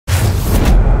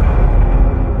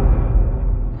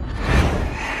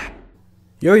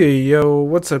Yo,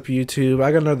 what's up YouTube?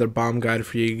 I got another bomb guide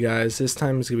for you guys. This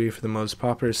time it's going to be for the most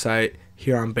popular site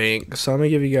here on Bank. So I'm going to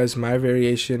give you guys my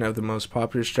variation of the most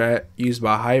popular strat used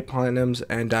by high platinums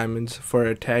and diamonds for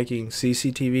attacking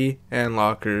CCTV and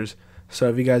lockers. So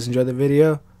if you guys enjoyed the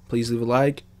video, please leave a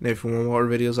like. And if you want more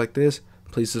videos like this,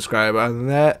 please subscribe. Other than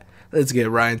that, let's get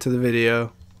right into the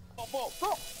video.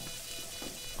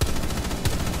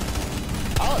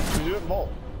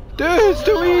 Dude, it's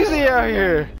too easy out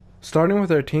here. Starting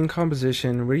with our team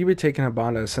composition, we're going to be taking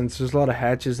Habana since there's a lot of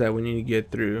hatches that we need to get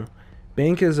through.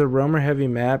 Bank is a roamer heavy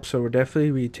map, so we'll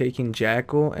definitely be taking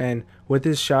Jackal, and with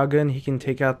his shotgun he can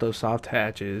take out those soft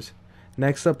hatches.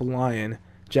 Next up, Lion.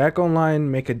 Jackal and Lion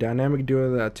make a dynamic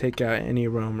duo that'll take out any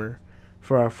roamer.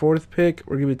 For our fourth pick,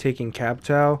 we're going to be taking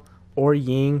Capital or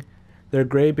Ying. They're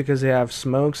great because they have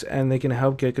smokes and they can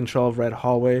help get control of Red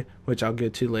Hallway, which I'll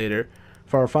get to later.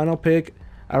 For our final pick,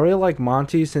 I really like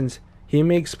Monty since he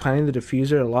makes planting the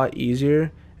diffuser a lot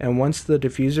easier, and once the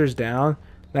diffuser is down,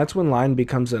 that's when Lion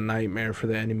becomes a nightmare for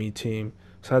the enemy team.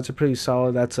 So that's a pretty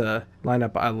solid, that's a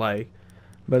lineup I like.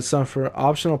 But some for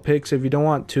optional picks, if you don't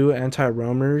want two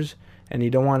anti-roamers and you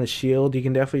don't want a shield, you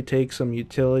can definitely take some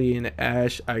utility in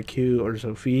Ash, IQ, or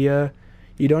Sophia.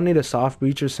 You don't need a soft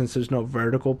breacher since there's no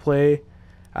vertical play.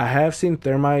 I have seen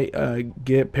Thermite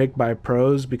get picked by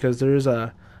pros because there's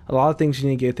a lot of things you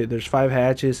need to get there. There's 5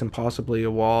 hatches and possibly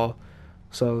a wall.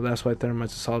 So that's why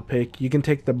Thermite's a solid pick. You can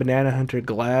take the Banana Hunter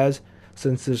Glass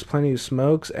since there's plenty of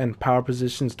smokes and power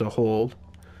positions to hold.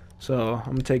 So I'm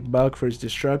going to take Buck for his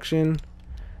destruction.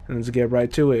 And let's get right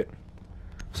to it.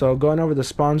 So going over the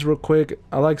spawns real quick.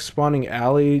 I like spawning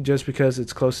alley just because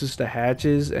it's closest to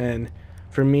hatches. And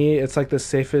for me it's like the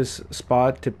safest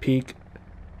spot to peek.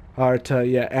 Or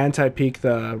to anti-peek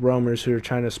the roamers who are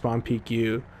trying to spawn peek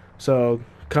you. So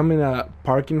coming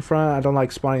parking front, I don't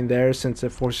like spawning there since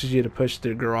it forces you to push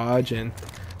the garage, and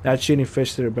that's shooting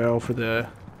fish through the barrel for the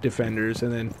defenders.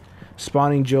 And then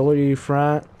spawning jewelry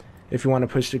front, if you want to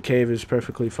push the cave, is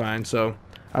perfectly fine. So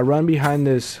I run behind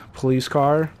this police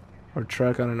car or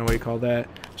truck, I don't know what you call that,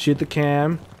 shoot the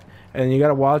cam, and you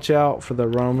gotta watch out for the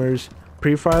roamers.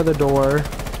 Pre-fire the door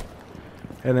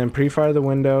and then pre-fire the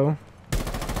window,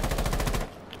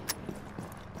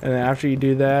 and then after you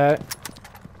do that,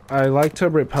 I like to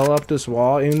rappel up this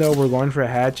wall. Even though we're going for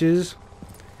hatches,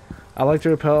 I like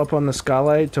to rappel up on the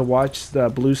skylight to watch the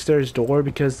blue stairs door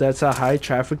because that's a high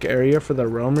traffic area for the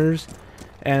roamers,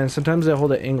 and sometimes they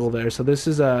hold an angle there. So this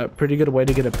is a pretty good way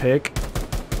to get a pick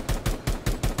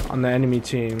on the enemy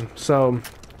team. So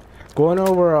going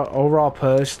over our overall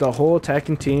push, the whole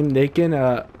attacking team, they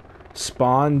can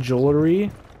spawn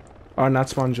jewelry, or not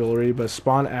spawn jewelry, but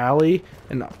spawn alley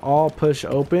and all push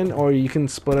open, or you can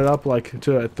split it up like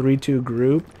to a 3-2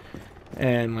 group,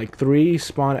 and like 3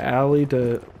 spawn alley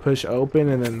to push open,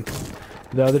 and then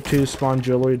the other 2 spawn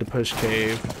jewelry to push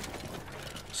cave.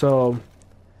 So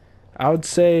I would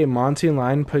say Monty and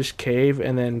Lion push cave,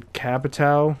 and then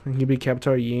Capital, it could be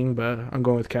Capital or Ying, but I'm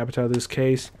going with Capital in this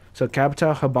case. So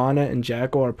Capital, Habana, and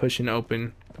Jackal are pushing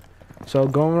open. So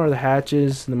going over the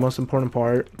hatches, the most important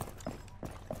part.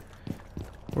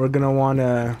 We're gonna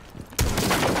wanna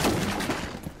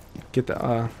get the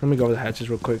let me go over the hatches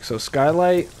real quick. So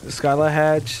skylight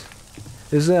hatch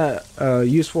is a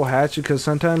useful hatch because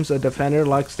sometimes a defender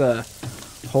likes to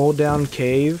hold down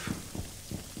cave.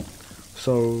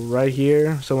 So right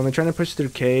here, so when they're trying to push through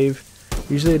cave,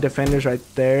 usually the defender's right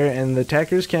there, and the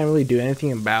attackers can't really do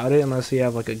anything about it unless you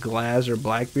have like a Glass or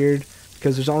Blackbeard,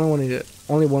 because there's only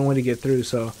one way to get through.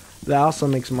 So that also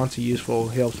makes Monty useful.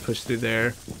 He helps push through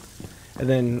there. And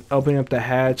then opening up the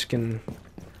hatch can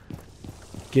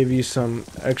give you some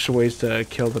extra ways to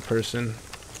kill the person.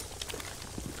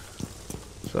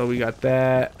 So we got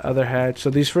that other hatch. So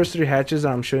these first 3 hatches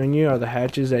that I'm showing you are the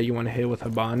hatches that you want to hit with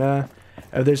Habana.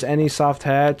 If there's any soft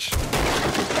hatch,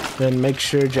 then make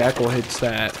sure Jackal hits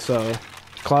that. So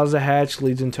closet hatch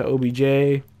leads into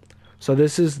OBJ. So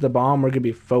this is the bomb we're going to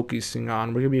be focusing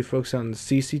on. We're going to be focusing on the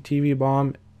CCTV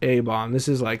bomb, A bomb. This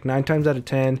is like 9 times out of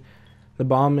 10. The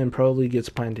bomb in Pro League gets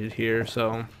planted here,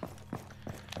 so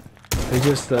it's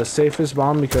just the safest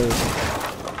bomb because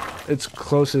it's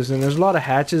closest, and there's a lot of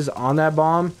hatches on that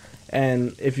bomb,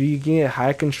 and if you can get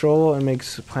high control, it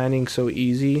makes planting so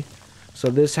easy. So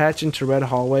this hatch into Red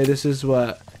Hallway, this is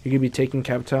what you're gonna be taking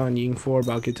Capital and Ying for,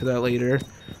 but I'll get to that later.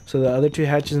 So the other 2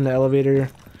 hatches in the elevator,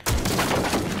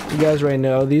 you guys already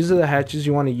know, these are the hatches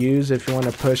you want to use if you want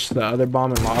to push the other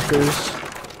bomb in lockers.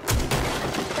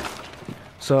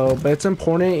 So, but it's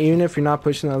important, even if you're not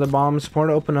pushing the other bombs, it's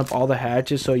important to open up all the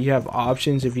hatches so you have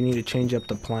options if you need to change up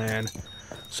the plan.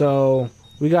 So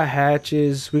we got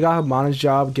hatches. We got Habana's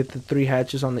job, get the 3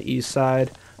 hatches on the east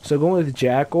side. So going with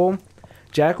Jackal.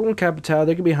 Jackal and Capital,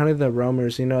 they could be hunting the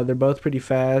roamers. You know, they're both pretty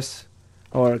fast.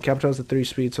 Or Capital's a 3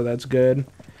 speed, so that's good.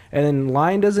 And then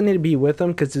Lion doesn't need to be with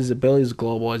him because his ability is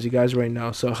global, as you guys already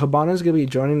know. So Hibana's going to be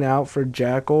joining out for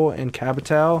Jackal and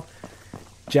Capital.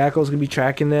 Jackal's going to be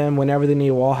tracking them. Whenever they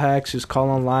need wall hacks, just call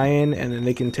on Lion, and then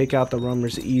they can take out the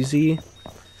roamers easy.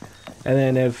 And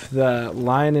then if the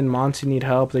Lion and Monty need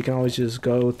help, they can always just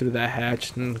go through that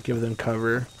hatch and give them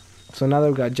cover. So now that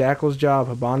we've got Jackal's job,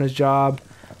 Hibana's job.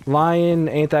 Lion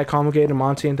ain't that complicated.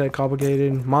 Monty ain't that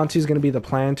complicated. Monty's going to be the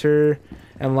planter.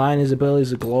 And Lion, his ability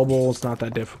is a global. It's not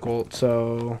that difficult.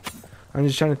 So I'm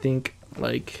just trying to think,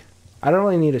 like, I don't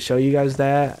really need to show you guys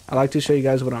that. I like to show you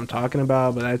guys what I'm talking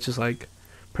about, but that's just like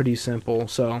pretty simple.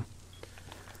 So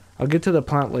I'll get to the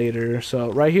plant later.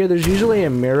 So right here, there's usually a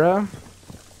mirror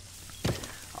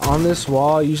on this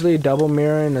wall, usually a double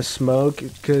mirror and a smoke,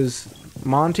 because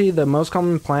Monty, the most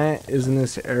common plant, is in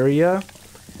this area.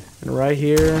 And right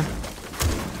here,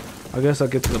 I guess I'll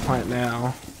get to the plant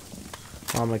now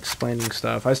while I'm explaining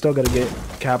stuff. I still gotta get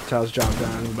Capital's job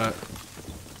done, but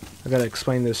I gotta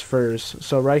explain this first.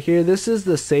 So right here, this is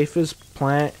the safest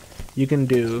plant you can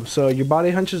do. So your body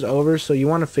hunches over, so you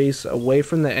want to face away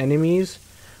from the enemies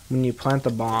when you plant the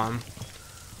bomb.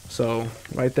 So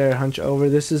right there, hunch over.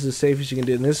 This is the safest you can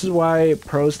do. And this is why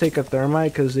pros take a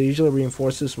thermite, because they usually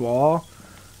reinforce this wall.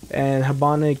 And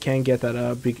Hibana can't get that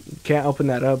up, can't open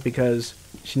that up because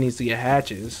she needs to get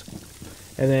hatches.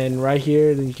 And then right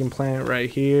here, then you can plant it right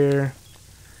here.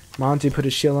 Monty put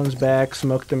his shield on his back,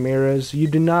 smoke the mirrors. You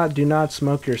do not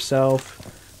smoke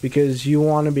yourself, because you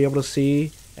want to be able to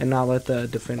see and not let the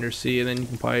defender see. And then you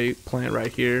can probably plant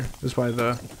right here. This is probably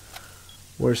the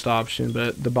worst option,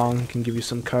 but the bomb can give you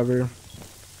some cover.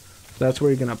 So that's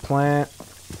where you're gonna plant.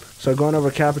 So going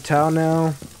over Capital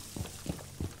now.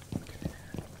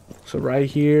 So right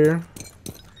here,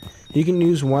 you can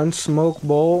use one smoke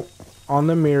bolt on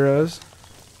the mirrors.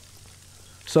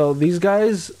 So these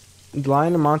guys,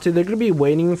 Lion and Monty, they're gonna be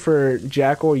waiting for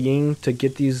Jack or Ying to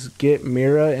get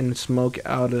Mira and smoke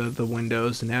out of the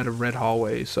windows and out of red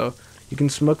hallways. So you can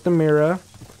smoke the Mira,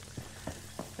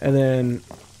 and then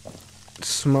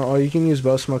smoke. Or you can use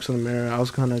both smokes on the Mira. I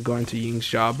was gonna go into Ying's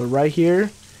job, but right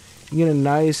here, you get a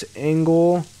nice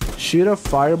angle. Shoot a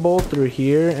firebolt through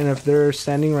here, and if they're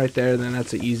standing right there, then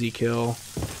that's an easy kill.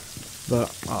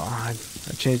 But I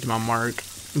changed my mark.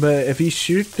 But if you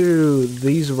shoot through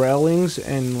these railings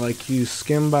and like you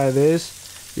skim by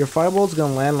this, your firebolt's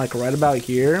gonna land like right about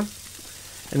here,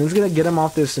 and it's gonna get them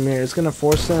off this mirror. It's gonna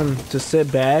force them to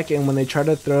sit back, and when they try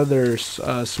to throw their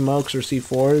smokes or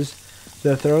C4s,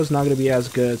 the throw's not gonna be as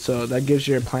good. So that gives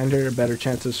your planter a better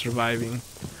chance of surviving.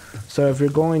 So if you're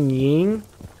going Ying,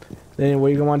 then what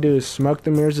you're going to want to do is smoke the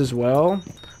mirrors as well,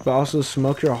 but also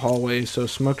smoke your hallway. So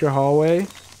smoke your hallway.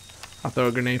 I'll throw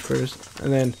a grenade first.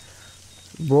 And then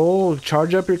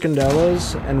charge up your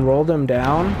candelas and roll them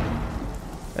down.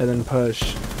 And then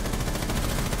push.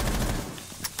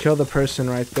 Kill the person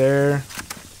right there.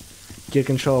 Get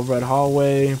control of red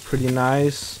hallway. Pretty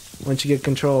nice. Once you get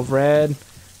control of red,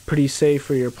 pretty safe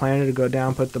for your planter to go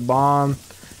down, put the bomb.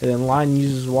 And then Lion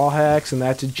uses wall hacks, and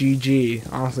that's a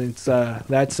GG. Honestly, it's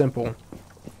that simple.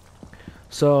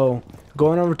 So,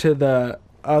 going over to the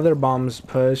other bombs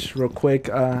push real quick.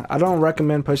 I don't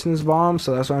recommend pushing this bomb,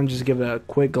 so that's why I'm just giving a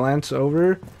quick glance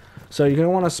over. So, you're going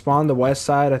to want to spawn the west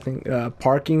side, I think,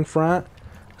 parking front.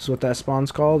 That's what that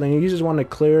spawn's called. And you just want to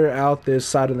clear out this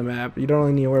side of the map. You don't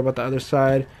really need to worry about the other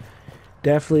side.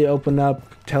 Definitely open up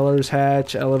teller's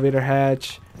hatch, elevator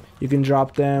hatch. You can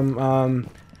drop them.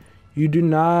 You do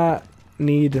not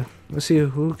need, let's see,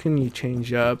 who can you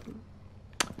change up?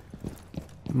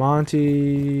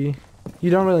 Monty. You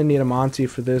don't really need a Monty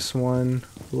for this one.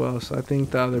 Who else? I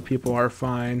think the other people are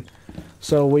fine.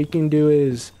 So what you can do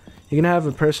is, you can have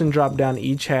a person drop down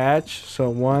each hatch. So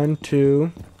 1, 2.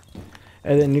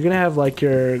 And then you're going to have like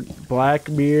your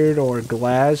Blackbeard or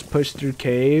Glass push through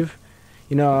cave.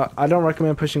 You know, I don't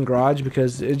recommend pushing garage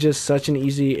because it's just such an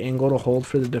easy angle to hold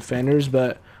for the defenders,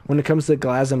 but when it comes to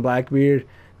Glass and Blackbeard,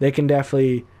 they can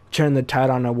definitely turn the tide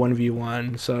on a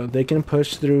 1v1. So they can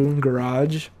push through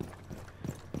garage,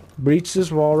 breach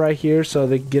this wall right here so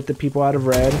they get the people out of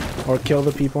red, or kill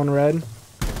the people in red.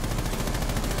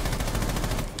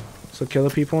 So kill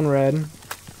the people in red, and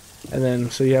then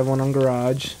so you have one on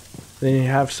garage. Then you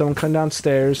have someone come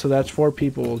downstairs, so that's 4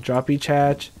 people. Drop each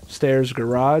hatch, stairs,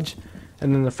 garage,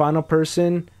 and then the final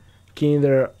person can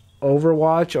either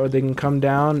overwatch or they can come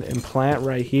down and plant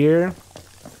right here,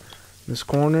 this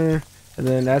corner, and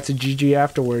then that's a GG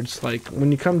afterwards. Like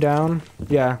when you come down,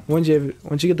 yeah, once you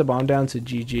get the bomb down, it's a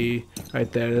GG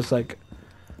right there. There's like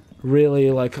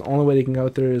really, like, the only way they can go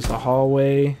through is the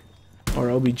hallway or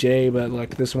OBJ, but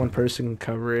like this one person can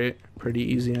cover it pretty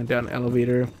easy on down the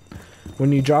elevator.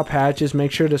 When you drop hatches,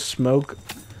 make sure to smoke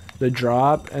the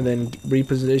drop and then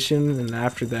reposition, and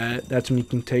after that, that's when you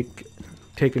can take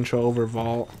control over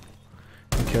vault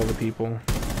and kill the people.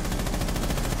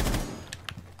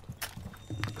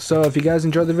 So if you guys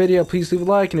enjoyed the video, please leave a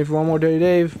like, and if you want more Dirty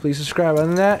Dave, please subscribe. Other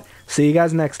than that, see you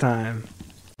guys next time.